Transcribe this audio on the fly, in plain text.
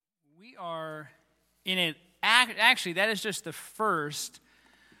We are in it. Actually, that is just the first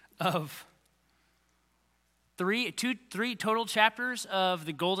of three total chapters of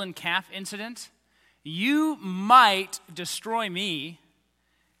the golden calf incident. You might destroy me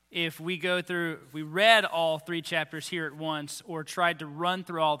if we read all three chapters here at once or tried to run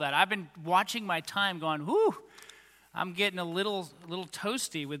through all that. I've been watching my time going, whoo, I'm getting a little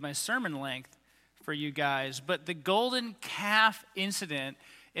toasty with my sermon length for you guys. But the golden calf incident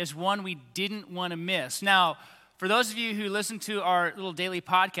is one we didn't want to miss. Now, for those of you who listen to our little daily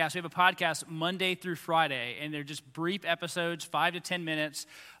podcast, we have a podcast Monday through Friday, and they're just brief episodes, 5 to 10 minutes.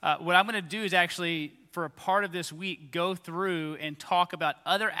 What I'm going to do is actually, for a part of this week, go through and talk about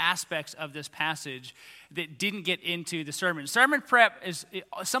other aspects of this passage that didn't get into the sermon. Sermon prep is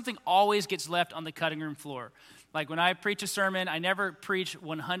something always gets left on the cutting room floor. Like when I preach a sermon, I never preach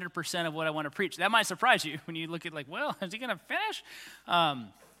 100% of what I want to preach. That might surprise you when you look at well, is he going to finish?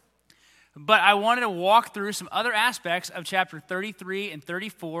 But I wanted to walk through some other aspects of chapter 33 and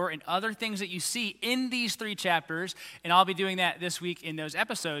 34 and other things that you see in these three chapters. And I'll be doing that this week in those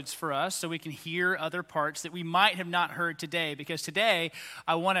episodes for us so we can hear other parts that we might have not heard today. Because today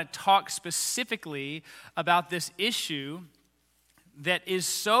I want to talk specifically about this issue that is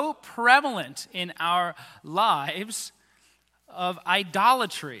so prevalent in our lives of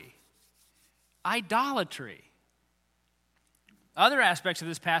idolatry. Idolatry. Other aspects of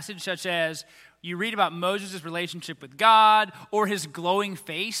this passage, such as you read about Moses' relationship with God or his glowing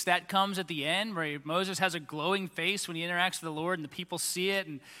face, that comes at the end, where Moses has a glowing face when he interacts with the Lord and the people see it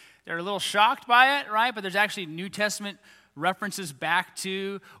and they're a little shocked by it, right? But there's actually New Testament references back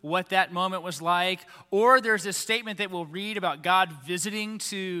to what that moment was like. Or there's this statement that we'll read about God visiting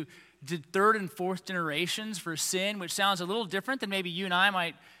to the third and fourth generations for sin, which sounds a little different than maybe you and I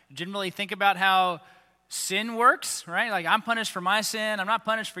might generally think about how sin works, right? Like I'm punished for my sin, I'm not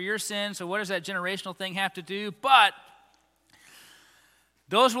punished for your sin, so what does that generational thing have to do? But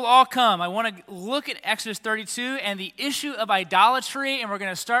those will all come. I want to look at Exodus 32 and the issue of idolatry, and we're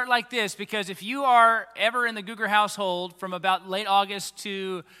going to start like this, because if you are ever in the Guger household from about late August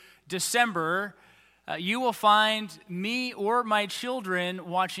to December, you will find me or my children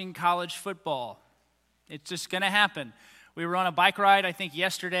watching college football. It's just going to happen. We were on a bike ride, I think,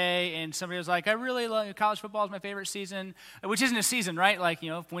 yesterday, and somebody was like, I really love college football is my favorite season, which isn't a season, right? Like,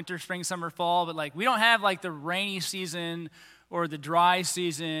 winter, spring, summer, fall, but we don't have the rainy season or the dry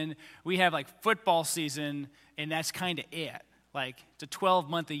season. We have football season, and that's kind of it. It's a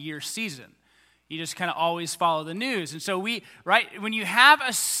 12-month-a-year season. You just kind of always follow the news. And so when you have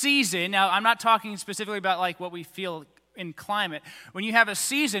a season, now I'm not talking specifically about what we feel in climate. When you have a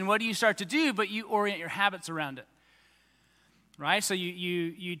season, what do you start to do? But you orient your habits around it. Right? So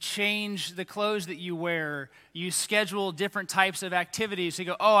you change the clothes that you wear. You schedule different types of activities. You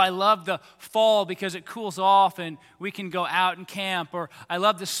go, I love the fall because it cools off and we can go out and camp. Or I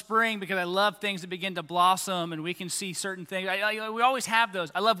love the spring because I love things that begin to blossom and we can see certain things. We always have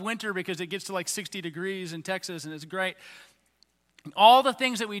those. I love winter because it gets to 60 degrees in Texas and it's great. All the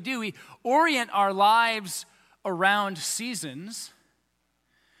things that we do, we orient our lives around seasons.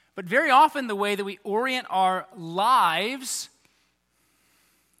 But very often the way that we orient our lives,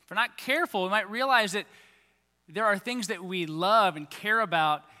 if we're not careful, we might realize that there are things that we love and care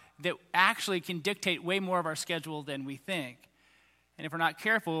about that actually can dictate way more of our schedule than we think. And if we're not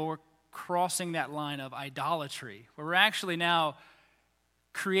careful, we're crossing that line of idolatry, where we're actually now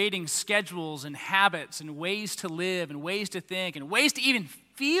creating schedules and habits and ways to live and ways to think and ways to even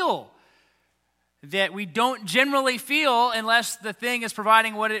feel that we don't generally feel unless the thing is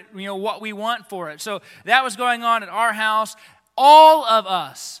providing what we want for it. So that was going on at our house. All of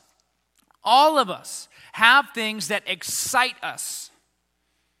us have things that excite us.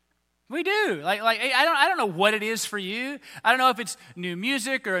 We do. I don't know what it is for you. I don't know if it's new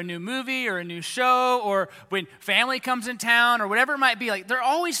music or a new movie or a new show or when family comes in town or whatever it might be. There are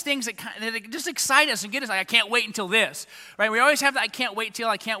always things that just excite us and get us. I can't wait until this, right? We always have that I can't wait till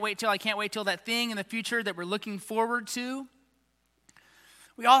that thing in the future that we're looking forward to.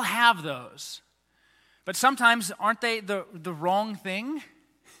 We all have those. But sometimes aren't they the wrong thing?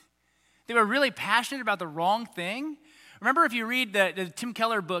 They were really passionate about the wrong thing. Remember if you read the Tim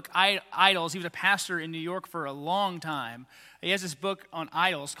Keller book, Idols, he was a pastor in New York for a long time. He has this book on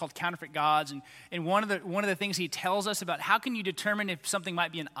idols called Counterfeit Gods, and one of the things he tells us about how can you determine if something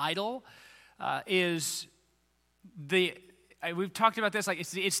might be an idol is we've talked about this,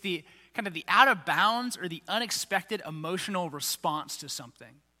 it's the kind of the out of bounds or the unexpected emotional response to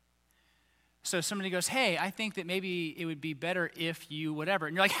something. So somebody goes, hey, I think that maybe it would be better if you whatever.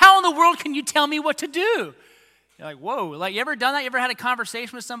 And you're like, how in the world can you tell me what to do? You're like, whoa, like you ever done that? You ever had a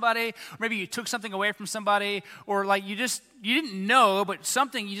conversation with somebody? Or maybe you took something away from somebody, or like you didn't know, but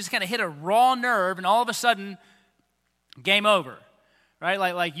something, you just kind of hit a raw nerve, and all of a sudden, game over, right?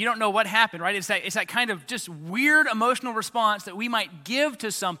 Like you don't know what happened, right? It's that kind of just weird emotional response that we might give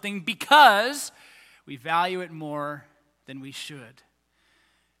to something because we value it more than we should.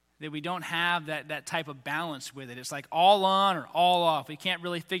 That we don't have that type of balance with it. It's like all on or all off. We can't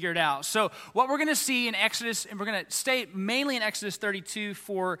really figure it out. So what we're going to see in Exodus, and we're going to stay mainly in Exodus 32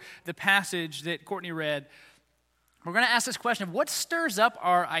 for the passage that Courtney read, we're going to ask this question of what stirs up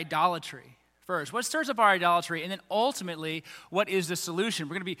our idolatry first? What stirs up our idolatry? And then ultimately, what is the solution?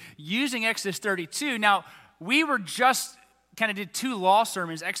 We're going to be using Exodus 32. Now, we were just kind of did 2 law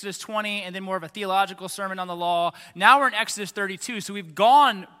sermons, Exodus 20 and then more of a theological sermon on the law. Now we're in Exodus 32, so we've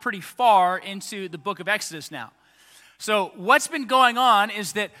gone pretty far into the book of Exodus now. So what's been going on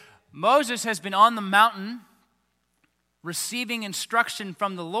is that Moses has been on the mountain receiving instruction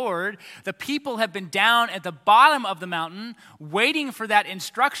from the Lord. The people have been down at the bottom of the mountain waiting for that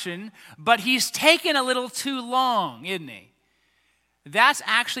instruction, but he's taken a little too long, isn't he? That's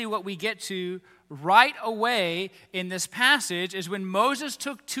actually what we get to right away in this passage, is when Moses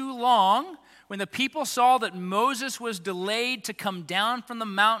took too long, when the people saw that Moses was delayed to come down from the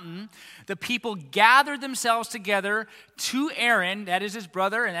mountain, the people gathered themselves together to Aaron, that is his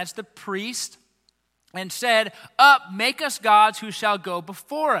brother, and that's the priest, and said, "Up, make us gods who shall go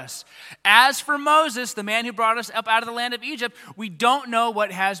before us. As for Moses, the man who brought us up out of the land of Egypt, we don't know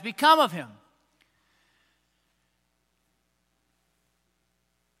what has become of him."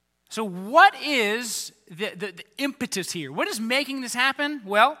 So what is the impetus here? What is making this happen?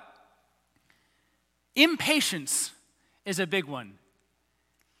 Well, impatience is a big one.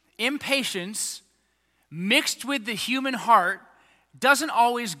 Impatience mixed with the human heart doesn't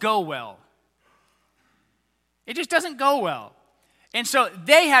always go well. It just doesn't go well. And so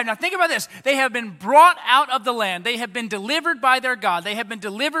now think about this. They have been brought out of the land. They have been delivered by their God. They have been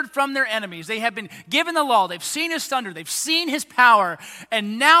delivered from their enemies. They have been given the law. They've seen his thunder. They've seen his power.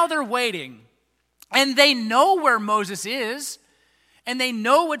 And now they're waiting. And they know where Moses is. And they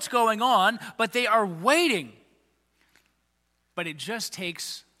know what's going on. But they are waiting. But it just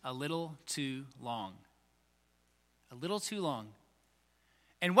takes a little too long. A little too long.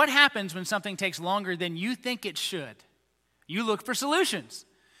 And what happens when something takes longer than you think it should? You look for solutions.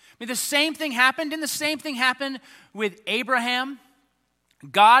 I mean, the same thing happened, and the same thing happened with Abraham.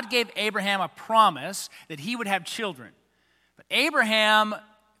 God gave Abraham a promise that he would have children. But Abraham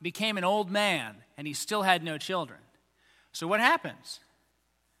became an old man, and he still had no children. So what happens?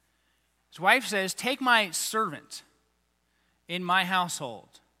 His wife says, "Take my servant in my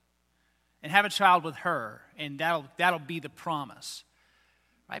household and have a child with her, and that'll be the promise."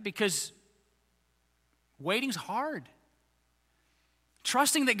 Right? Because waiting's hard.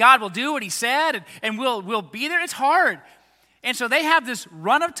 Trusting that God will do what he said and we'll be there, it's hard. And so they have this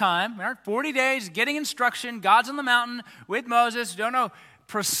run of time, 40 days, getting instruction. God's on the mountain with Moses. Don't know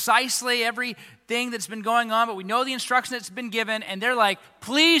precisely everything that's been going on, but we know the instruction that's been given. And they're like,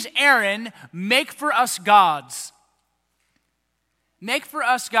 "Please, Aaron, make for us gods. Make for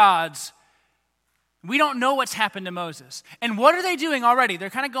us gods." We don't know what's happened to Moses. And what are they doing already? They're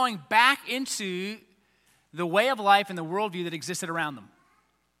kind of going back into the way of life and the worldview that existed around them.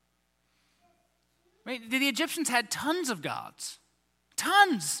 I mean, the Egyptians had tons of gods.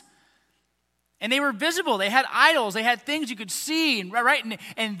 Tons. And they were visible. They had idols. They had things you could see, right?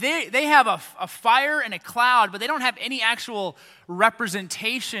 And they have a fire and a cloud, but they don't have any actual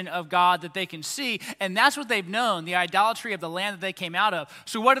representation of God that they can see. And that's what they've known, the idolatry of the land that they came out of.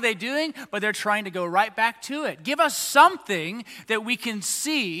 So what are they doing? But they're trying to go right back to it. Give us something that we can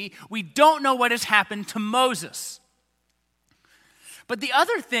see. We don't know what has happened to Moses. But the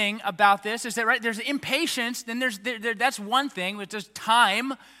other thing about this is that, right, there's impatience. Then that's one thing, which is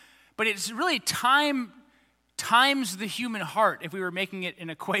time. But it's really time times the human heart if we were making it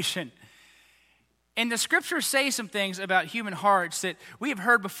an equation. And the scriptures say some things about human hearts that we have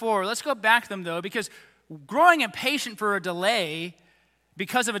heard before. Let's go back to them, though, because growing impatient for a delay,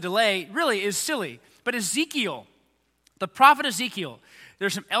 because of a delay, really is silly. But Ezekiel, the prophet Ezekiel,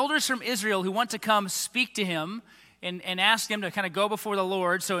 there's some elders from Israel who want to come speak to him and ask him to kind of go before the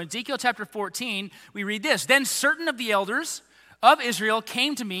Lord. So in Ezekiel chapter 14, we read this: "Then certain of the elders of Israel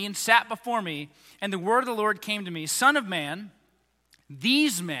came to me and sat before me, and the word of the Lord came to me, Son of man,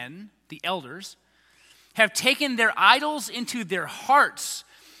 these men," the elders, "have taken their idols into their hearts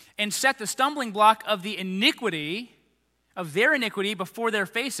and set the stumbling block of their iniquity before their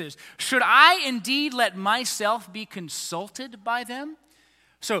faces. Should I indeed let myself be consulted by them?"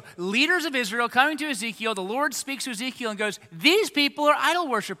 So leaders of Israel coming to Ezekiel, the Lord speaks to Ezekiel and goes, these people are idol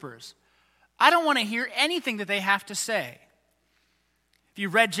worshipers. I don't want to hear anything that they have to say. If you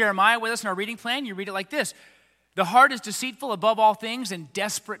read Jeremiah with us in our reading plan, you read it like this. The heart is deceitful above all things and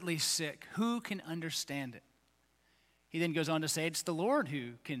desperately sick. Who can understand it? He then goes on to say it's the Lord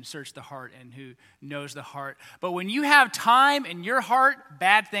who can search the heart and who knows the heart. But when you have time in your heart,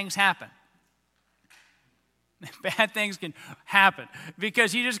 bad things happen. Bad things can happen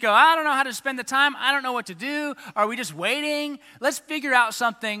because you just go, I don't know how to spend the time. I don't know what to do. Are we just waiting? Let's figure out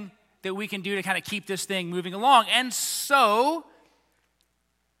something that we can do to kind of keep this thing moving along. And so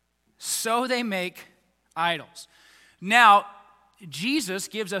they make idols. Now, Jesus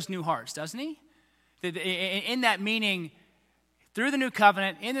gives us new hearts, doesn't he? In that meaning, through the new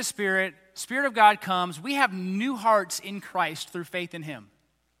covenant, in the Spirit of God comes. We have new hearts in Christ through faith in him.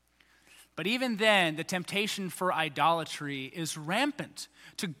 But even then, the temptation for idolatry is rampant,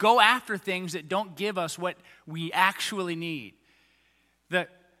 to go after things that don't give us what we actually need. The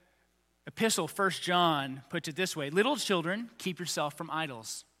epistle, 1 John, puts it this way, little children, keep yourself from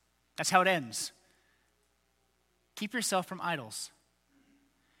idols. That's how it ends. Keep yourself from idols.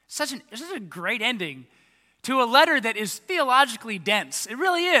 Such a great ending to a letter that is theologically dense. It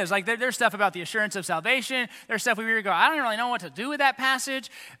really is. Like there's stuff about the assurance of salvation. There's stuff we really go, I don't really know what to do with that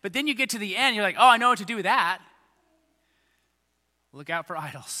passage. But then you get to the end, you're like, oh, I know what to do with that. Look out for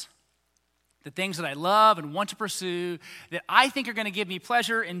idols. The things that I love and want to pursue, that I think are going to give me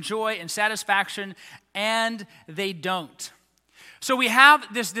pleasure and joy and satisfaction, and they don't. So we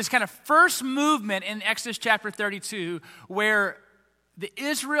have this kind of first movement in Exodus chapter 32 where the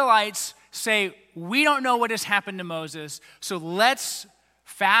Israelites say, we don't know what has happened to Moses, so let's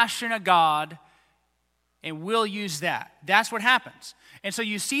fashion a god and we'll use that. That's what happens. And so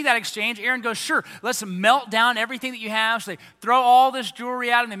you see that exchange. Aaron goes, sure, let's melt down everything that you have. So they throw all this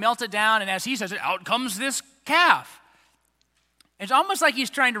jewelry out and they melt it down, and as he says it, out comes this calf. It's almost like he's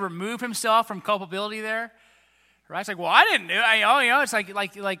trying to remove himself from culpability there. Right? It's like, well, I didn't do it.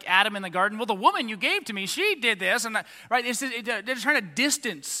 It's like Adam in the garden. Well, the woman you gave to me, she did this. And right? They're trying to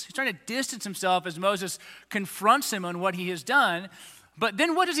distance. He's trying to distance himself as Moses confronts him on what he has done. But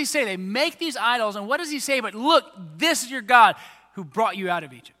then what does he say? They make these idols. And what does he say? But look, this is your God who brought you out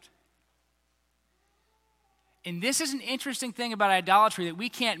of Egypt. And this is an interesting thing about idolatry that we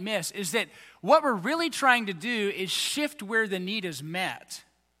can't miss, is that what we're really trying to do is shift where the need is met.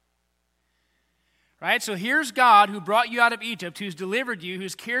 Right? So here's God who brought you out of Egypt, who's delivered you,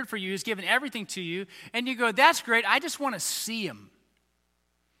 who's cared for you, who's given everything to you. And you go, that's great. I just want to see him.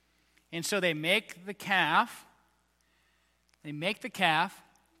 And so they make the calf. And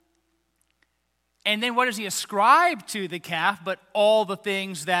then what does he ascribe to the calf but all the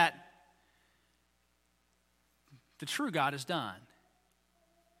things that the true God has done?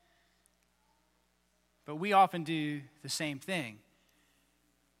 But we often do the same thing.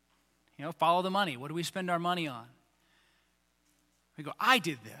 Follow the money. What do we spend our money on? We go, I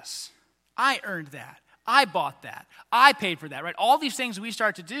did this. I earned that. I bought that. I paid for that, right? All these things we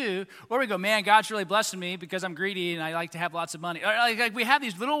start to do, or we go, man, God's really blessing me because I'm greedy and I like to have lots of money. Like we have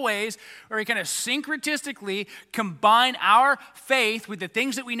these little ways where we kind of syncretistically combine our faith with the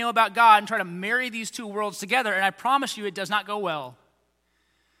things that we know about God and try to marry these two worlds together, and I promise you it does not go well.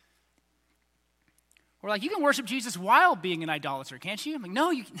 We're like, you can worship Jesus while being an idolater, can't you? I'm like,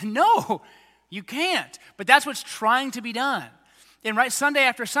 no, you can't. But that's what's trying to be done. And right, Sunday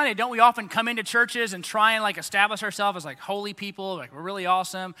after Sunday, don't we often come into churches and try and establish ourselves as holy people, we're really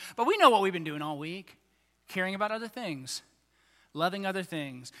awesome. But we know what we've been doing all week, caring about other things, loving other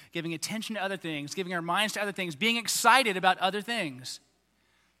things, giving attention to other things, giving our minds to other things, being excited about other things.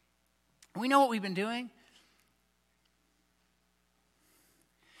 We know what we've been doing.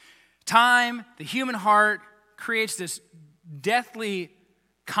 Time, the human heart, creates this deathly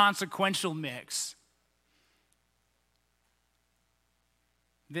consequential mix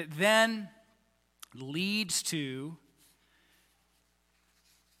that then leads to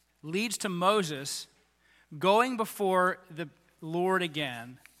Moses going before the Lord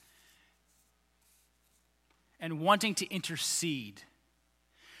again and wanting to intercede.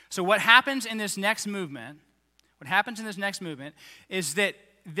 So what happens in this next movement is that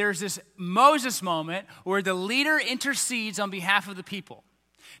there's this Moses moment where the leader intercedes on behalf of the people.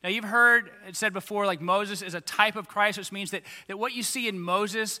 Now, you've heard it said before, Moses is a type of Christ, which means that what you see in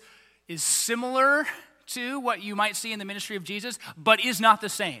Moses is similar to what you might see in the ministry of Jesus, but is not the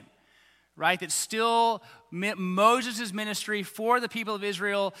same, right? That still Moses' ministry for the people of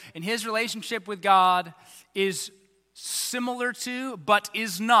Israel and his relationship with God is similar to, but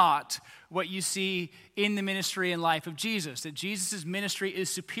is not what you see in the ministry and life of Jesus, that Jesus' ministry is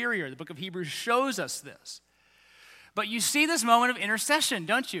superior. The book of Hebrews shows us this. But you see this moment of intercession,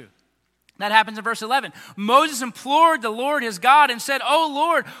 don't you? That happens in verse 11. Moses implored the Lord his God and said, "O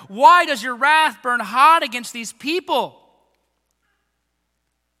Lord, why does your wrath burn hot against these people?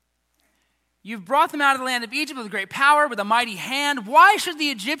 You've brought them out of the land of Egypt with great power, with a mighty hand. Why should the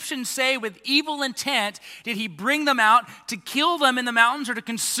Egyptians say with evil intent did he bring them out to kill them in the mountains or to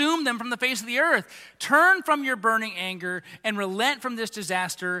consume them from the face of the earth? Turn from your burning anger and relent from this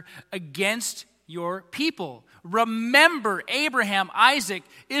disaster against your people. Remember Abraham, Isaac,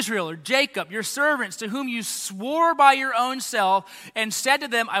 Israel, or Jacob, your servants, to whom you swore by your own self and said to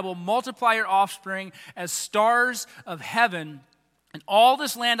them, I will multiply your offspring as stars of heaven. And all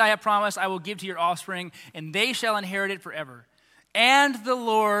this land I have promised I will give to your offspring, and they shall inherit it forever. And the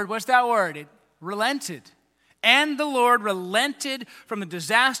Lord," what's that word? It relented. "And the Lord relented from the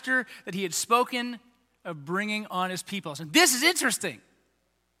disaster that he had spoken of bringing on his people." So this is interesting.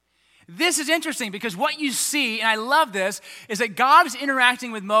 This is interesting because what you see, and I love this, is that God is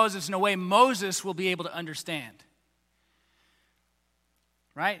interacting with Moses in a way Moses will be able to understand.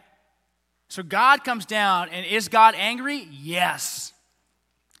 Right? So God comes down, and is God angry? Yes.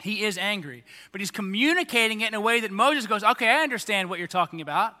 He is angry. But he's communicating it in a way that Moses goes, okay, I understand what you're talking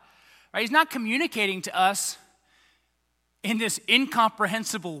about. Right? He's not communicating to us in this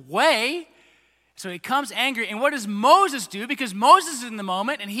incomprehensible way. So he comes angry. And what does Moses do? Because Moses is in the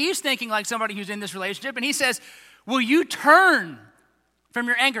moment, and he's thinking like somebody who's in this relationship, and he says, will you turn from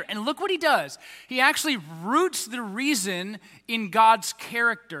your anger? And look what he does. He actually roots the reason in God's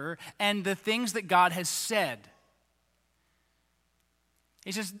character and the things that God has said.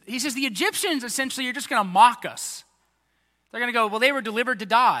 He says the Egyptians essentially are just going to mock us. They're going to go, well, they were delivered to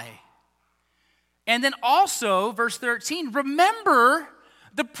die. And then also, verse 13, remember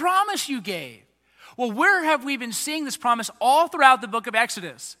the promise you gave. Well, where have we been seeing this promise all throughout the book of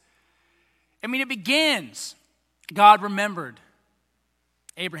Exodus? I mean, it begins, God remembered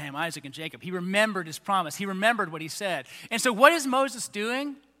Abraham, Isaac, and Jacob. He remembered his promise. He remembered what he said. And so what is Moses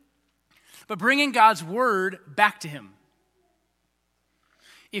doing? But bringing God's word back to him.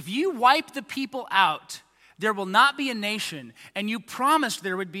 If you wipe the people out, there will not be a nation, and you promised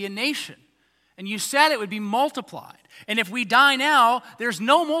there would be a nation. And you said it would be multiplied. And if we die now, there's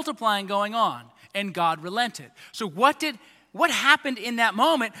no multiplying going on. And God relented. So what happened in that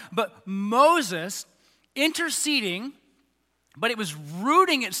moment? But Moses interceding, but it was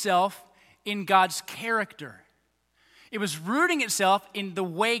rooting itself in God's character. It was rooting itself in the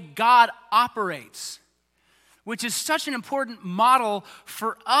way God operates, which is such an important model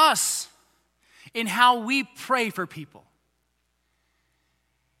for us in how we pray for people.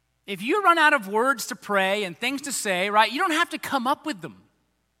 If you run out of words to pray and things to say, right, you don't have to come up with them.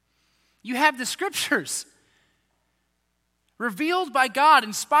 You have the scriptures revealed by God,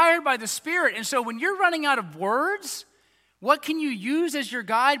 inspired by the Spirit. And so when you're running out of words, what can you use as your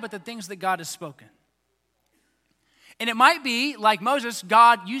guide but the things that God has spoken? And it might be like Moses,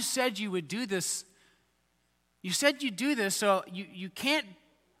 God, you said you would do this. You said you'd do this, so you can't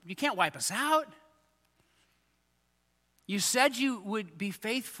wipe us out. You said you would be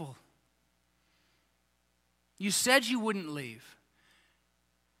faithful. You said you wouldn't leave.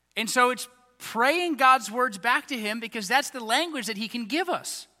 And so it's praying God's words back to him because that's the language that he can give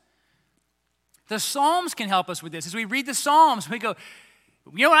us. The Psalms can help us with this. As we read the Psalms, we go,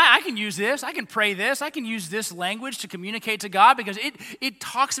 you know what, I can use this. I can pray this. I can use this language to communicate to God because it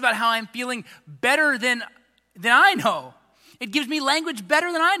talks about how I'm feeling better than I know. It gives me language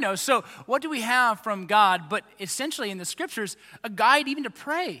better than I know. So what do we have from God? But essentially in the scriptures, a guide even to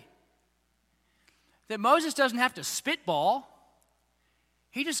pray. That Moses doesn't have to spitball.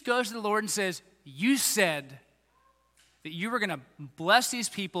 He just goes to the Lord and says, you said that you were going to bless these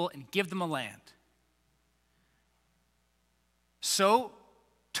people and give them a land. So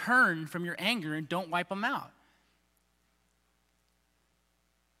turn from your anger and don't wipe them out.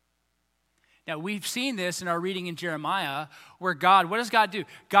 Now, we've seen this in our reading in Jeremiah where God, what does God do?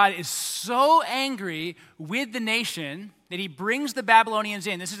 God is so angry with the nation that he brings the Babylonians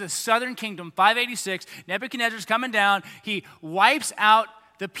in. This is the southern kingdom, 586. Nebuchadnezzar's coming down. He wipes out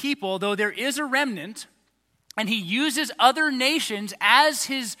the people, though there is a remnant, and he uses other nations as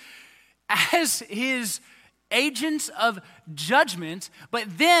his agents of judgment.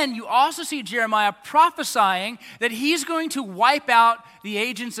 But then you also see Jeremiah prophesying that he's going to wipe out the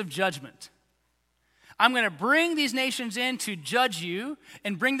agents of judgment. I'm going to bring these nations in to judge you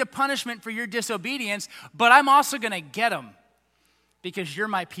and bring the punishment for your disobedience, but I'm also going to get them because you're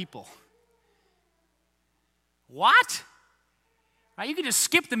my people. What? Right? You could just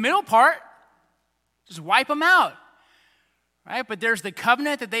skip the middle part, just wipe them out. Right? But there's the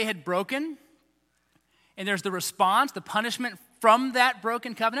covenant that they had broken, and there's the response, the punishment from that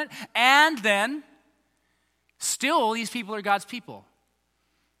broken covenant, and then still these people are God's people.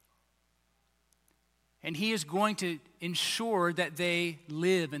 And he is going to ensure that they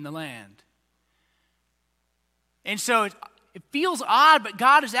live in the land. And so it feels odd, but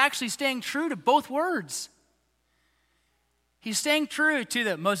God is actually staying true to both words. He's staying true to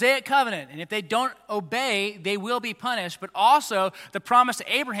the Mosaic covenant, and if they don't obey, they will be punished, but also the promise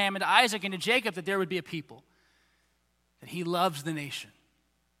to Abraham and to Isaac and to Jacob that there would be a people, that he loves the nation.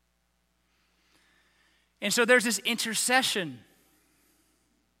 And so there's this intercession.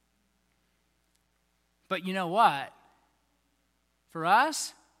 But you know what? For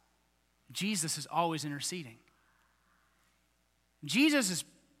us, Jesus is always interceding. Jesus is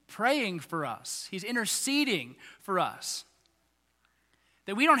praying for us. He's interceding for us.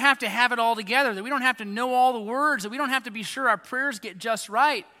 That we don't have to have it all together, that we don't have to know all the words, that we don't have to be sure our prayers get just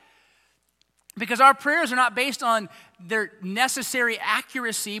right. Because our prayers are not based on their necessary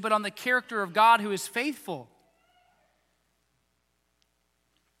accuracy, but on the character of God who is faithful.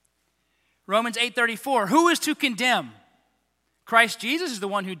 Romans 8:34, who is to condemn? Christ Jesus is the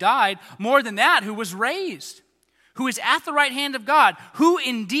one who died, more than that, who was raised, who is at the right hand of God, who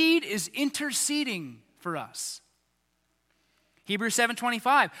indeed is interceding for us. Hebrews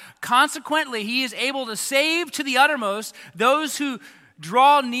 7:25, consequently, he is able to save to the uttermost those who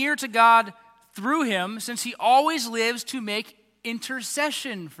draw near to God through him, since he always lives to make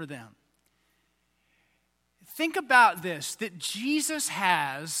intercession for them. Think about this, that Jesus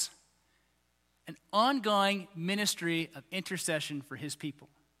has an ongoing ministry of intercession for his people.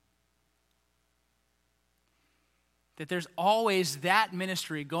 That there's always that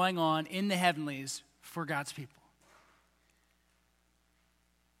ministry going on in the heavenlies for God's people.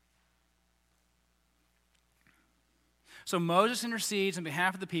 So Moses intercedes on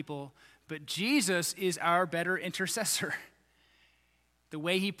behalf of the people, but Jesus is our better intercessor. The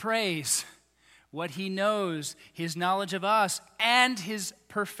way he prays, what he knows, his knowledge of us, and his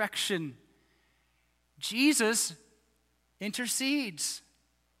perfection. Jesus intercedes.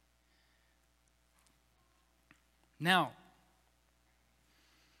 Now,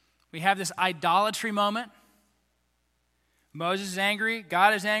 we have this idolatry moment. Moses is angry,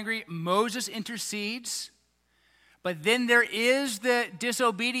 God is angry, Moses intercedes. But then there is the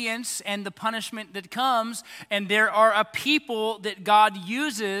disobedience and the punishment that comes, and there are a people that God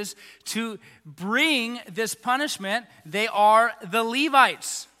uses to bring this punishment. They are the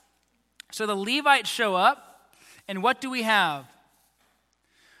Levites. So the Levites show up, and what do we have?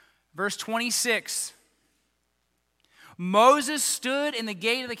 Verse 26. Moses stood in the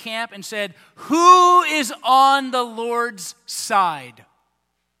gate of the camp and said, who is on the Lord's side?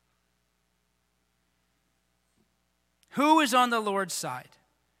 Who is on the Lord's side?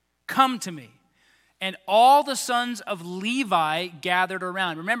 Come to me. And all the sons of Levi gathered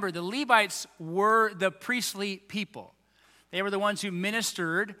around. Remember, the Levites were the priestly people. They were the ones who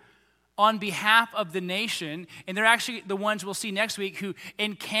ministered on behalf of the nation, and they're actually the ones we'll see next week who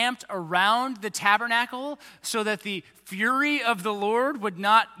encamped around the tabernacle so that the fury of the Lord would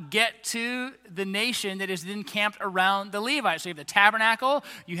not get to the nation that is then camped around the Levites. So you have the tabernacle,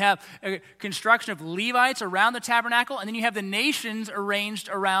 you have a construction of Levites around the tabernacle, and then you have the nations arranged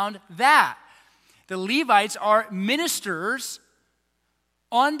around that. The Levites are ministers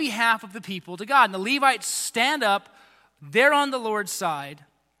on behalf of the people to God. And the Levites stand up, they're on the Lord's side.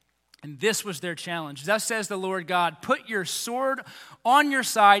 And this was their challenge. Thus says the Lord God, put your sword on your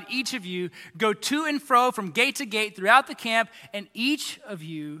side, each of you. Go to and fro from gate to gate throughout the camp, and each of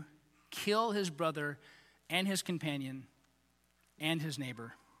you kill his brother and his companion and his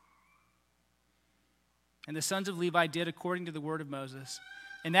neighbor. And the sons of Levi did according to the word of Moses.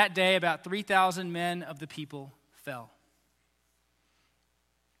 And that day about 3,000 men of the people fell.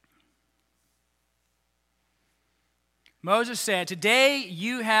 Moses said, today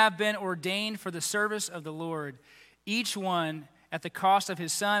you have been ordained for the service of the Lord, each one at the cost of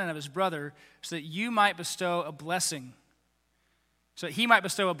his son and of his brother, so that you might bestow a blessing, so that he might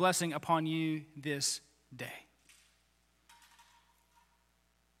bestow a blessing upon you this day.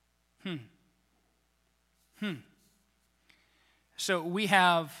 So we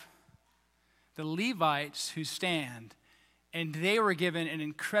have the Levites who stand, and they were given an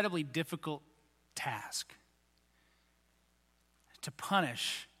incredibly difficult task: to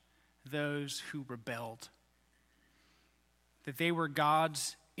punish those who rebelled. That they were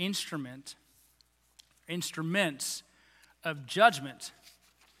God's instruments of judgment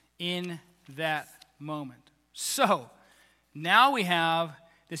in that moment. So, Now we have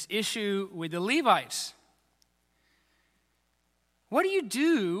this issue with the Levites. What do you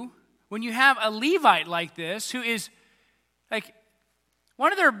do when you have a Levite like this who is, like,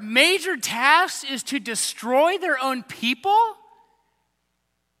 one of their major tasks is to destroy their own people?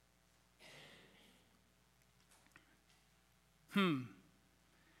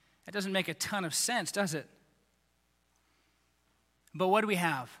 That doesn't make a ton of sense, does it? But what do we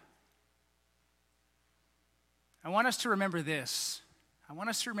have? I want us to remember this. And I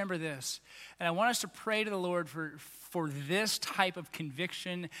want us to pray to the Lord for this type of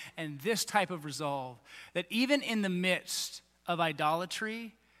conviction and this type of resolve, that even in the midst of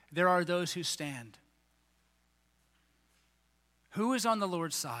idolatry, there are those who stand. Who is on the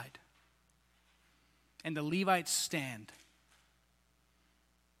Lord's side? And the Levites stand.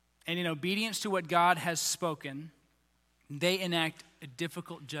 And in obedience to what God has spoken, they enact a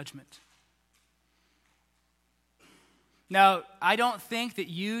difficult judgment. Now, I don't think that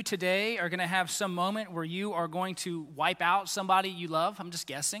you today are going to have some moment where you are going to wipe out somebody you love. I'm just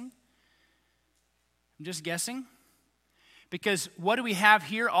guessing. Because what do we have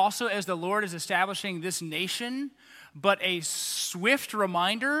here also as the Lord is establishing this nation, but a swift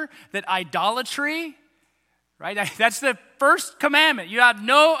reminder that idolatry, right? That's the first commandment. You have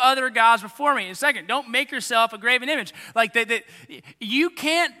no other gods before me. And second, don't make yourself a graven image. Like that, you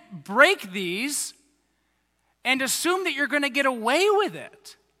can't break these and assume that you're going to get away with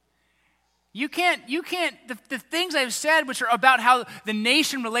it. You can't, the things I've said, which are about how the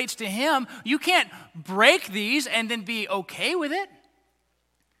nation relates to him, you can't break these and then be okay with it.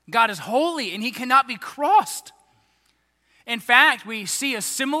 God is holy and he cannot be crossed. In fact, we see a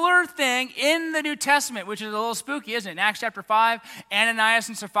similar thing in the New Testament, which is a little spooky, isn't it? In Acts chapter 5, Ananias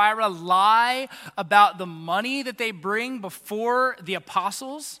and Sapphira lie about the money that they bring before the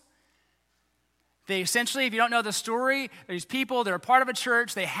apostles. They essentially, if you don't know the story, there's people, they're a part of a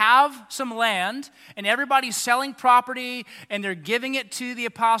church, they have some land, and everybody's selling property, and they're giving it to the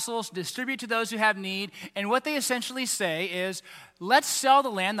apostles to distribute to those who have need. And what they essentially say is, let's sell the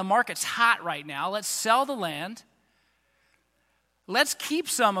land. The market's hot right now. Let's sell the land. Let's keep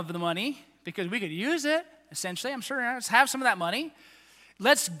some of the money, because we could use it, essentially. I'm sure, let's have some of that money.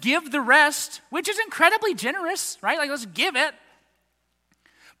 Let's give the rest, which is incredibly generous, right? Like, let's give it.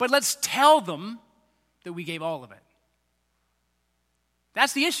 But let's tell them that we gave all of it.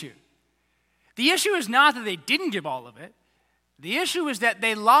 That's the issue. The issue is not that they didn't give all of it. The issue is that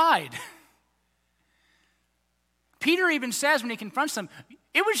they lied. Peter even says when he confronts them,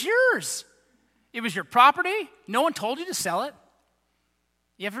 it was yours. It was your property. No one told you to sell it.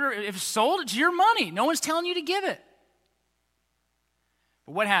 If it's sold, it's your money. No one's telling you to give it.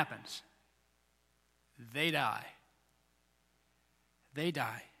 But what happens? They die. They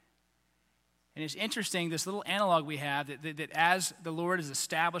die. And it's interesting, this little analog we have, that as the Lord is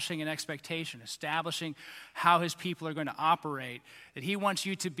establishing an expectation, establishing how his people are going to operate, that he wants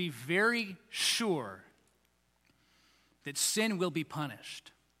you to be very sure that sin will be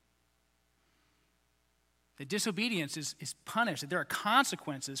punished. That disobedience is punished, that there are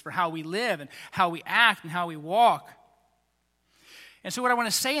consequences for how we live and how we act and how we walk. And so what I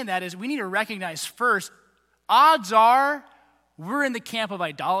want to say in that is we need to recognize first, odds are we're in the camp of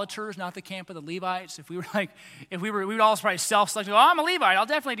idolaters, not the camp of the Levites. We would all probably self-select, oh, I'm a Levite, I'll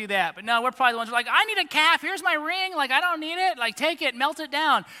definitely do that. But no, we're probably the ones who are like, I need a calf, here's my ring, like I don't need it, like take it, melt it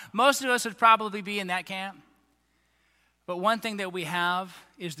down. Most of us would probably be in that camp. But one thing that we have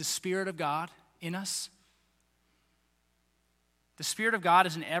is the Spirit of God in us. The Spirit of God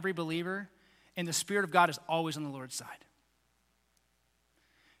is in every believer, and the Spirit of God is always on the Lord's side.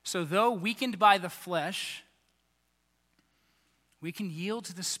 So though weakened by the flesh, we can yield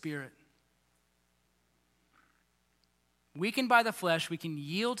to the Spirit. Weakened by the flesh, we can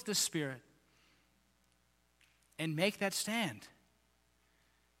yield to the Spirit and make that stand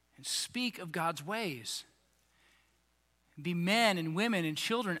and speak of God's ways. Be men and women and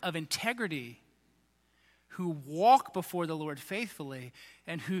children of integrity who walk before the Lord faithfully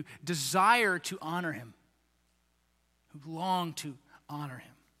and who desire to honor him, who long to honor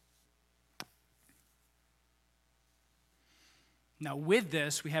him. Now, with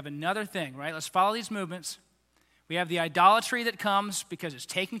this, we have another thing, right? Let's follow these movements. We have the idolatry that comes because it's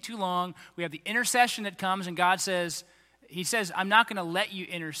taking too long. We have the intercession that comes, and God says, he says, I'm not going to let you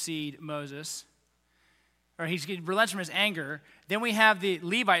intercede, Moses. Or he relents from his anger. Then we have the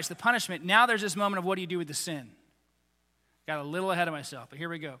Levites, the punishment. Now there's this moment of what do you do with the sin? Got a little ahead of myself, but here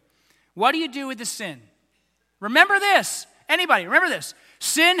we go. What do you do with the sin? Remember this. Anybody, remember this.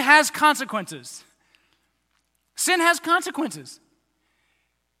 Sin has consequences. Sin has consequences.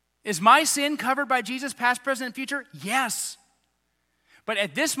 Is my sin covered by Jesus, past, present, and future? Yes. But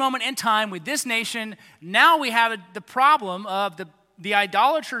at this moment in time with this nation, now we have the problem of the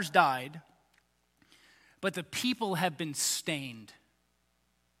idolaters died, but the people have been stained.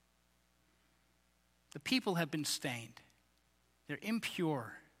 The people have been stained. They're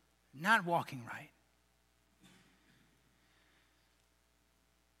impure, not walking right.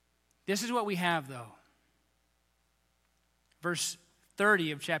 This is what we have, though. Verse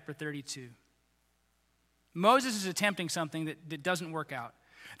 30 of chapter 32. Moses is attempting something that doesn't work out.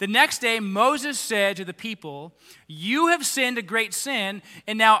 The next day, Moses said to the people, "You have sinned a great sin,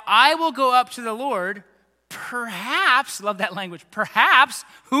 and now I will go up to the Lord. Perhaps," love that language, perhaps,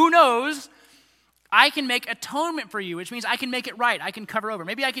 who knows, I can make atonement for you, which means I can make it right. I can cover over.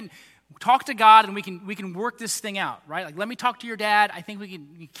 Maybe I can talk to God and we can work this thing out, right? Like, let me talk to your dad. I think we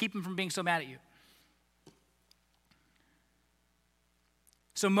can keep him from being so mad at you.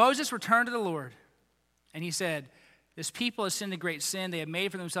 So Moses returned to the Lord, and he said, "This people has sinned a great sin. They have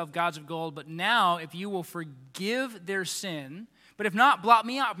made for themselves gods of gold. But now, if you will forgive their sin, but if not, blot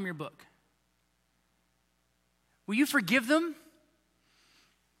me out from your book." Will you forgive them?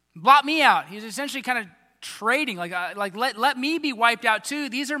 Blot me out. He's essentially kind of trading, let me be wiped out too.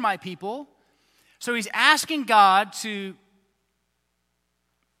 These are my people. So he's asking God to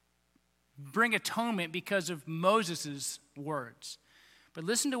bring atonement because of Moses' words. But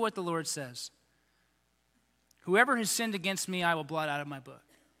listen to what the Lord says. "Whoever has sinned against me, I will blot out of my book."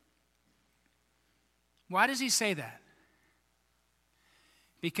 Why does he say that?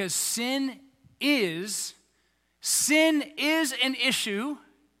 Because sin is an issue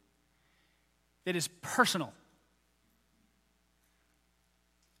that is personal.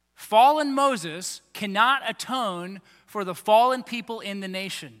 Fallen Moses cannot atone for the fallen people in the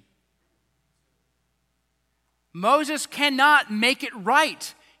nation. Moses cannot make it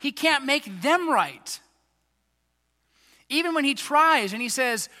right. He can't make them right. Even when he tries and he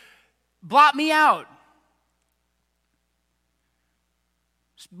says, "Blot me out.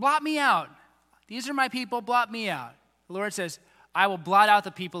 Blot me out. These are my people, blot me out." The Lord says, "I will blot out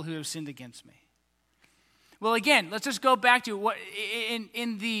the people who have sinned against me." Well, again, let's just go back to what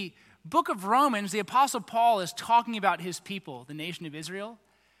in the book of Romans, the Apostle Paul is talking about his people, the nation of Israel,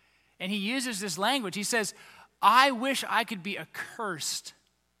 and he uses this language. He says, "I wish I could be accursed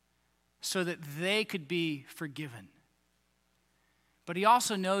so that they could be forgiven." But he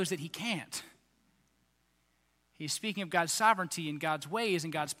also knows that he can't. He's speaking of God's sovereignty and God's ways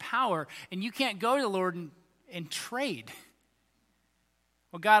and God's power, and you can't go to the Lord and trade.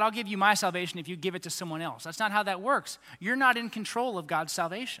 "Well, God, I'll give you my salvation if you give it to someone else." That's not how that works. You're not in control of God's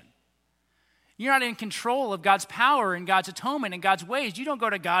salvation. You're not in control of God's power and God's atonement and God's ways. You don't go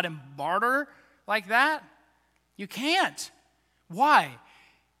to God and barter like that. You can't. Why?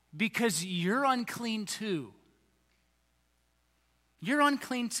 Because you're unclean too. You're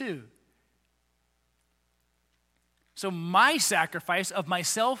unclean too. So my sacrifice of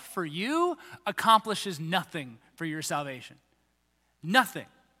myself for you accomplishes nothing for your salvation. Nothing.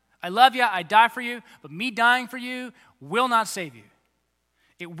 I love you, I die for you, but me dying for you will not save you.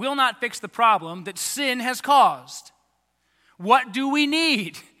 It will not fix the problem that sin has caused. What do we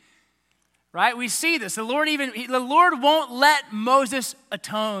need? Right? We see this. The Lord won't let Moses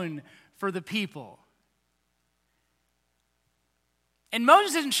atone for the people. And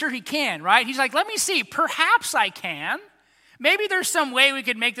Moses isn't sure he can, right? He's like, "Let me see. Perhaps I can. Maybe there's some way we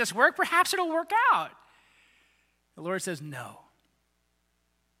could make this work. Perhaps it'll work out." The Lord says, "No."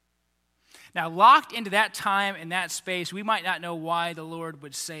 Now, locked into that time and that space, we might not know why the Lord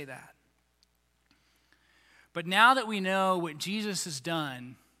would say that. But now that we know what Jesus has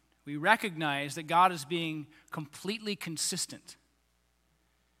done, we recognize that God is being completely consistent.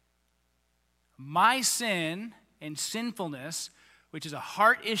 My sin and sinfulness, which is a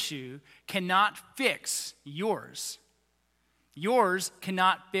heart issue, cannot fix yours. Yours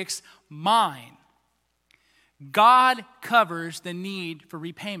cannot fix mine. God covers the need for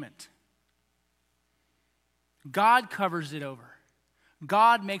repayment. God covers it over.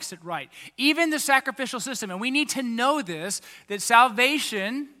 God makes it right. Even the sacrificial system, and we need to know this, that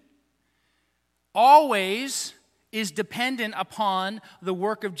salvation always is dependent upon the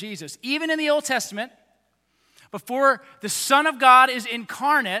work of Jesus. Even in the Old Testament, before the Son of God is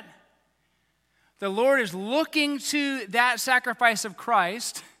incarnate, the Lord is looking to that sacrifice of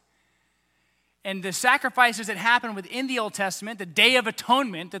Christ. And the sacrifices that happen within the Old Testament, the Day of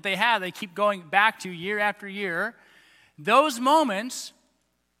Atonement that they keep going back to year after year, those moments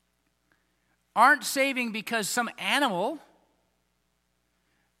aren't saving because some animal.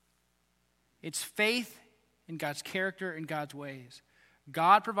 It's faith in God's character and God's ways.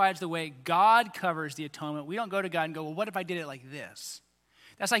 God provides the way. God covers the atonement. We don't go to God and go, "Well, what if I did it like this?"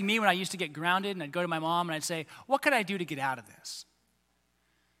 That's like me when I used to get grounded and I'd go to my mom and I'd say, what could I do to get out of this?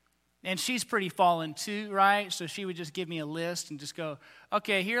 And she's pretty fallen too, right? So she would just give me a list and just go,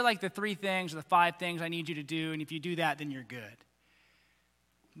 okay, here are like the 3 things or the 5 things I need you to do, and if you do that, then you're good.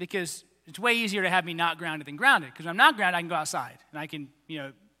 Because it's way easier to have me not grounded than grounded, because when I'm not grounded, I can go outside and I can,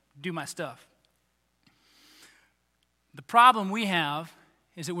 do my stuff. The problem we have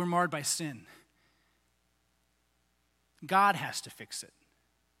is that we're marred by sin. God has to fix it.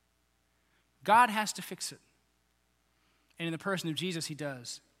 God has to fix it. And in the person of Jesus, he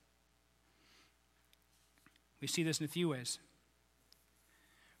does. We see this in a few ways.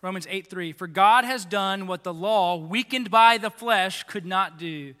 Romans 8:3, for God has done what the law, weakened by the flesh, could not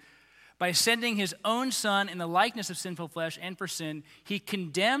do. By sending his own Son in the likeness of sinful flesh and for sin, he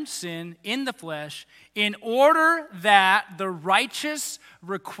condemned sin in the flesh in order that the righteous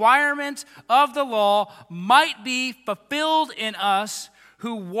requirement of the law might be fulfilled in us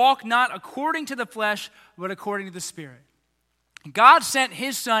who walk not according to the flesh, but according to the Spirit. God sent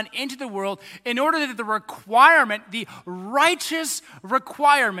his Son into the world in order that the requirement, the righteous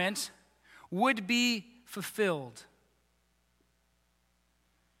requirement, would be fulfilled.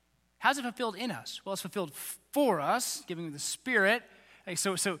 How's it fulfilled in us? Well, it's fulfilled for us, giving the Spirit.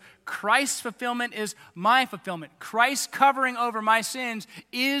 So Christ's fulfillment is my fulfillment. Christ's covering over my sins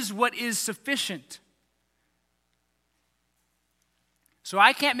is what is sufficient. So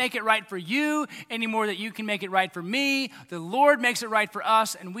I can't make it right for you any more than you can make it right for me. The Lord makes it right for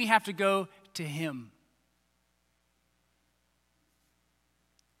us, and we have to go to him.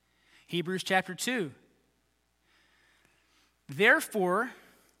 Hebrews chapter 2. Therefore,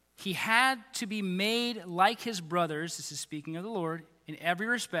 he had to be made like his brothers, this is speaking of the Lord, in every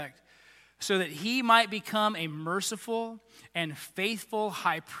respect, so that he might become a merciful and faithful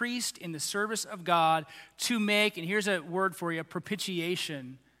high priest in the service of God to make, and here's a word for you,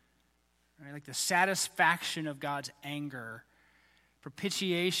 propitiation, right? Like the satisfaction of God's anger,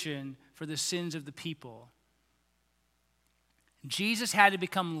 propitiation for the sins of the people. Jesus had to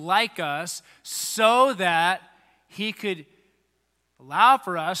become like us so that he could allow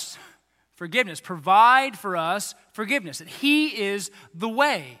for us forgiveness, provide for us forgiveness, that he is the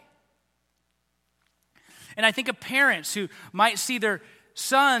way. And I think of parents who might see their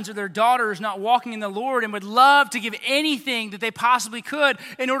sons or their daughters not walking in the Lord and would love to give anything that they possibly could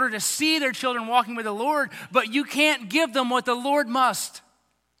in order to see their children walking with the Lord, but you can't give them what the Lord must.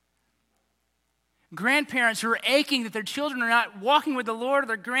 Grandparents who are aching that their children are not walking with the Lord, or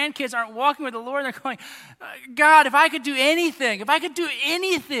their grandkids aren't walking with the Lord, they're going, God, if I could do anything,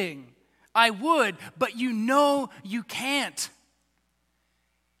 I would, but you know you can't.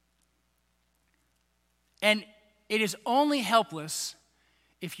 And it is only helpless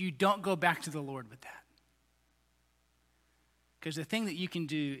if you don't go back to the Lord with that. Because the thing that you can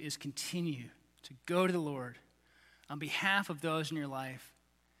do is continue to go to the Lord on behalf of those in your life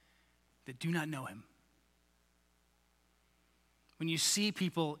that do not know him. When you see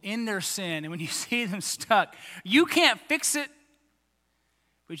people in their sin and when you see them stuck, you can't fix it,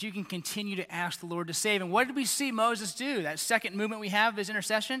 but you can continue to ask the Lord to save. And what did we see Moses do? That second movement we have of his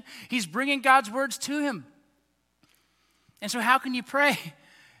intercession, he's bringing God's words to him. And so how can you pray?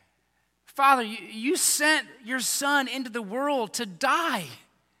 Father, you sent your Son into the world to die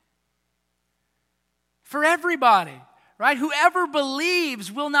for everybody, right? Whoever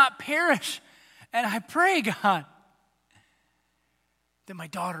believes will not perish. And I pray, God, that my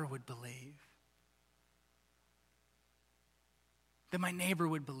daughter would believe, that my neighbor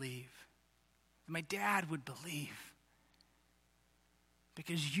would believe, that my dad would believe.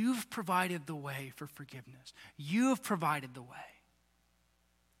 Because you've provided the way for forgiveness. You've provided the way.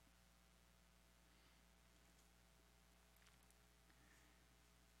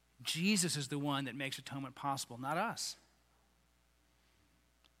 Jesus is the one that makes atonement possible, not us.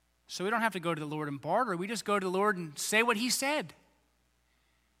 So we don't have to go to the Lord and barter. We just go to the Lord and say what he said.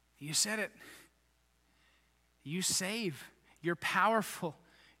 You said it. You save. You're powerful.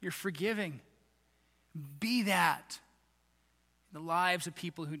 You're forgiving. Be that in the lives of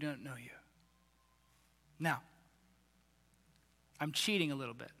people who don't know you. Now, I'm cheating a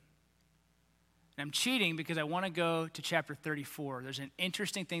little bit. And I'm cheating because I want to go to chapter 34. There's an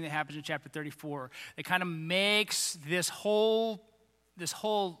interesting thing that happens in chapter 34 that kind of makes this whole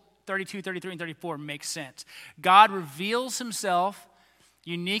 32, 33, and 34 make sense. God reveals himself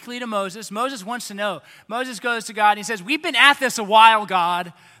uniquely to Moses. Moses wants to know. Moses goes to God and he says, we've been at this a while,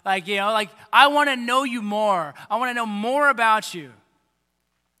 God. I want to know you more. I want to know more about you.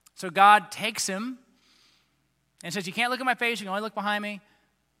 So God takes him and says, you can't look at my face. You can only look behind me.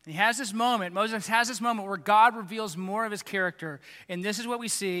 He has this moment, Moses has this moment where God reveals more of his character. And this is what we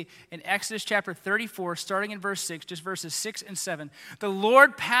see in Exodus chapter 34, starting in verse 6, just verses 6 and 7. The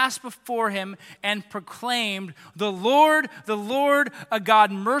Lord passed before him and proclaimed, the Lord, a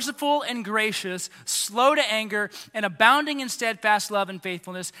God merciful and gracious, slow to anger, and abounding in steadfast love and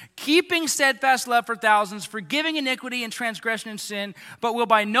faithfulness, keeping steadfast love for thousands, forgiving iniquity and transgression and sin, but will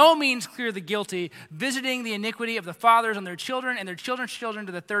by no means clear the guilty, visiting the iniquity of the fathers on their children and their children's children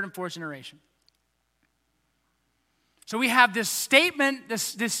to the third and fourth generation. So we have this statement,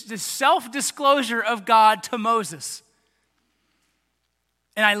 this self-disclosure of God to Moses.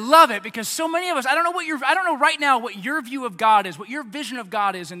 And I love it because so many of us, I don't know right now what your view of God is, what your vision of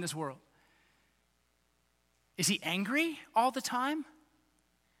God is in this world. Is he angry all the time?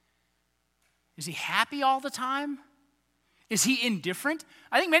 Is he happy all the time? Is he indifferent?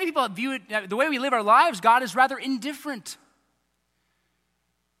 I think many people view it, the way we live our lives, God is rather indifferent.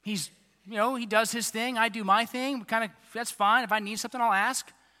 He's, he does his thing, I do my thing, that's fine. If I need something, I'll ask.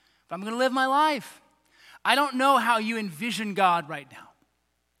 But I'm going to live my life. I don't know how you envision God right now.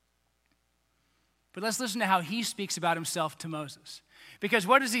 But let's listen to how he speaks about himself to Moses. Because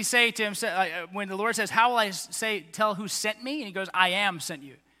what does he say to him when the Lord says, how will I tell who sent me? And he goes, I am sent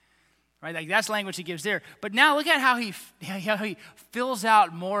you. Right? Like that's language he gives there. But now look at how he fills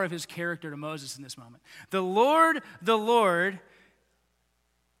out more of his character to Moses in this moment. The Lord,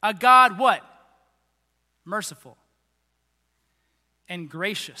 a God what? Merciful and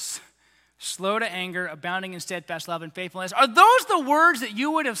gracious, slow to anger, abounding in steadfast love and faithfulness. Are those the words that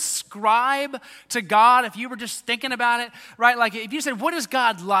you would ascribe to God if you were just thinking about it? Right? Like if you said, what is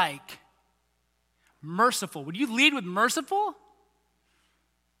God like? Merciful. Would you lead with merciful?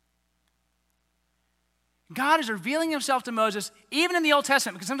 God is revealing himself to Moses, even in the Old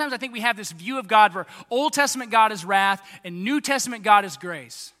Testament, because sometimes I think we have this view of God where Old Testament God is wrath and New Testament God is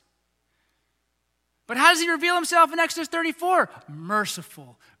grace. But how does he reveal himself in Exodus 34?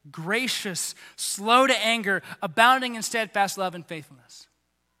 Merciful, gracious, slow to anger, abounding in steadfast love and faithfulness.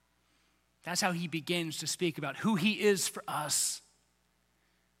 That's how he begins to speak about who he is for us.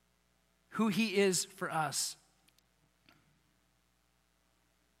 Who he is for us.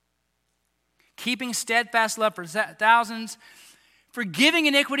 Keeping steadfast love for thousands, forgiving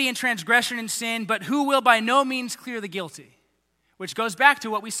iniquity and transgression and sin, but who will by no means clear the guilty. Which goes back to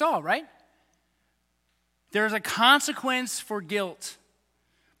what we saw, right? There is a consequence for guilt,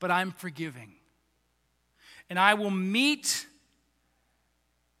 but I'm forgiving. And I will meet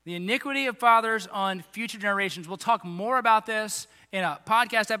the iniquity of fathers on future generations. We'll talk more about this in a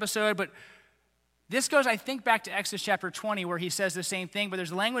podcast episode, but this goes, I think, back to Exodus chapter 20 where he says the same thing, but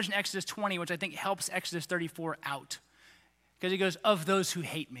there's language in Exodus 20 which I think helps Exodus 34 out. Because he goes, of those who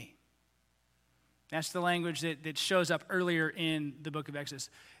hate me. That's the language that shows up earlier in the book of Exodus.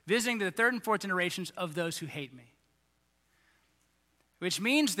 Visiting the third and fourth generations of those who hate me. Which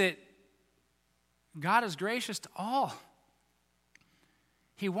means that God is gracious to all.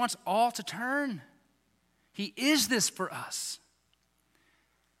 He wants all to turn. He is this for us.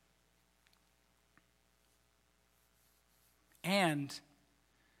 And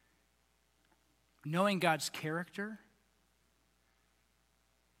knowing God's character,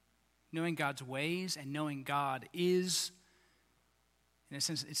 knowing God's ways, and knowing God is, in a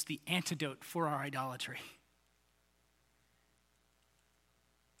sense, it's the antidote for our idolatry.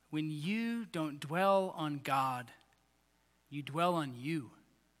 When you don't dwell on God, you dwell on you.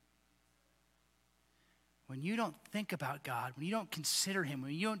 When you don't think about God, when you don't consider him,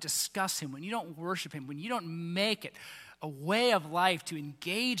 when you don't discuss him, when you don't worship him, when you don't make it a way of life to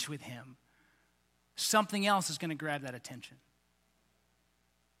engage with him, something else is going to grab that attention.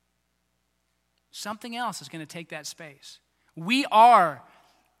 Something else is going to take that space. We are,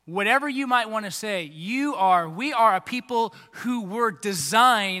 whatever you might want to say, we are a people who were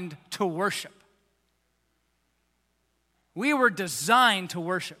designed to worship. We were designed to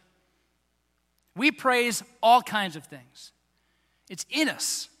worship. We praise all kinds of things. It's in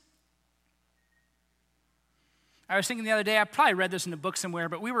us. I was thinking the other day, I probably read this in a book somewhere,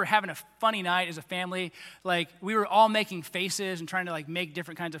 but we were having a funny night as a family. Like, we were all making faces and trying to, make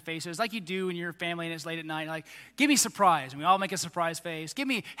different kinds of faces, like you do when you're a family and it's late at night. Like, give me surprise. And we all make a surprise face. Give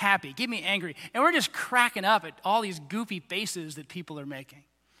me happy. Give me angry. And we're just cracking up at all these goofy faces that people are making.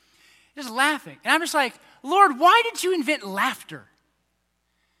 Just laughing. And I'm just like, Lord, why did you invent laughter?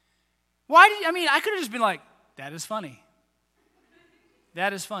 I could have just been like, that is funny.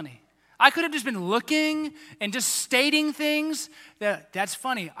 That is funny. I could have just been looking and just stating things. That's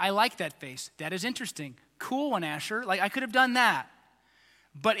funny. I like that face. That is interesting. Cool one, Asher. I could have done that.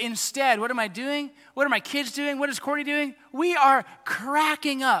 But instead, what am I doing? What are my kids doing? What is Courtney doing? We are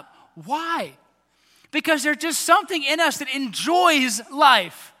cracking up. Why? Because there's just something in us that enjoys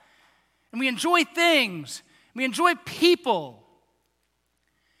life. And we enjoy things. We enjoy people.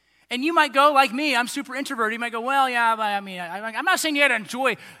 And you might go like me, I'm super introverted. You might go, well, yeah, I'm not saying you got to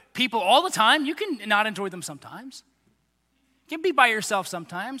enjoy people all the time. You can not enjoy them sometimes. You can be by yourself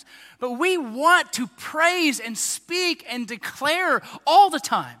sometimes. But we want to praise and speak and declare all the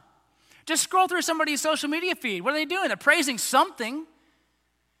time. Just scroll through somebody's social media feed. What are they doing? They're praising something.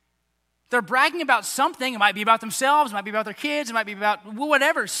 They're bragging about something. It might be about themselves. It might be about their kids. It might be about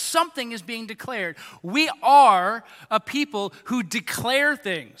whatever. Something is being declared. We are a people who declare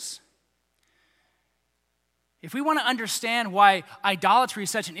things. If we want to understand why idolatry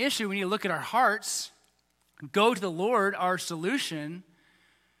is such an issue, we need to look at our hearts, go to the Lord, our solution.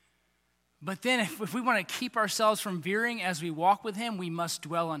 But then if we want to keep ourselves from veering as we walk with him, we must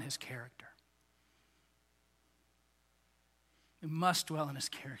dwell on his character. We must dwell on his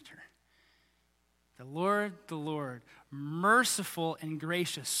character. The Lord, merciful and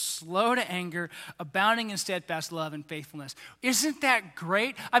gracious, slow to anger, abounding in steadfast love and faithfulness. Isn't that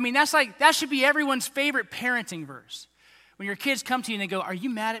great? I mean, that should be everyone's favorite parenting verse. When your kids come to you and they go, are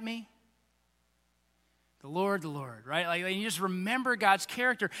you mad at me? The Lord, right? Like you just remember God's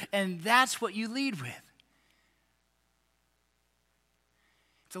character, and that's what you lead with.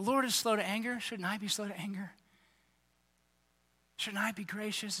 If the Lord is slow to anger, shouldn't I be slow to anger? Shouldn't I be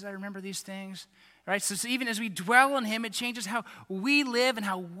gracious as I remember these things? Right? So even as we dwell on him, it changes how we live and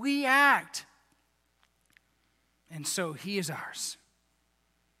how we act. And so he is ours.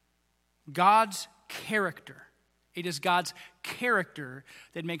 God's character. It is God's character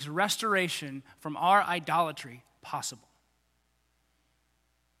that makes restoration from our idolatry possible.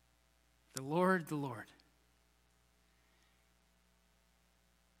 The Lord.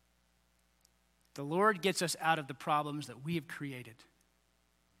 The Lord gets us out of the problems that we have created.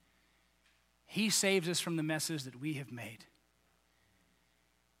 He saves us from the messes that we have made.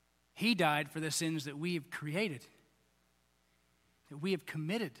 He died for the sins that we have created, that we have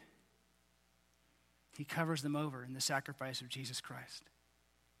committed. He covers them over in the sacrifice of Jesus Christ.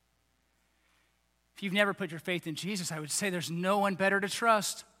 If you've never put your faith in Jesus, I would say there's no one better to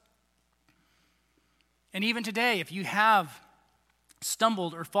trust. And even today, if you have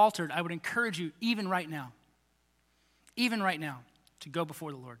stumbled or faltered, I would encourage you, even right now, to go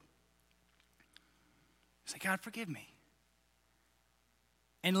before the Lord. Say, God, forgive me.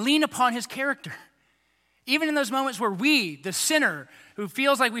 And lean upon his character. Even in those moments where we, the sinner, who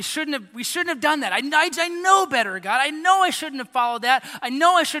feels like we shouldn't have done that. I know better, God. I know I shouldn't have followed that. I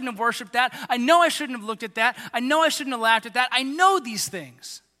know I shouldn't have worshiped that. I know I shouldn't have looked at that. I know I shouldn't have laughed at that. I know these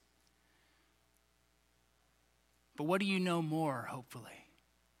things. But what do you know more, hopefully?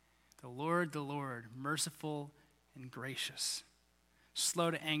 The Lord, merciful and gracious, slow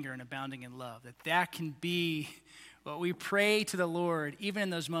to anger and abounding in love. That can be what we pray to the Lord, even in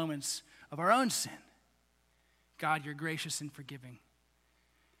those moments of our own sin. God, you're gracious and forgiving.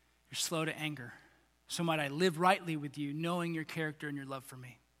 You're slow to anger. So might I live rightly with you, knowing your character and your love for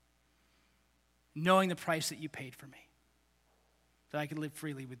me. Knowing the price that you paid for me. That I could live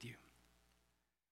freely with you.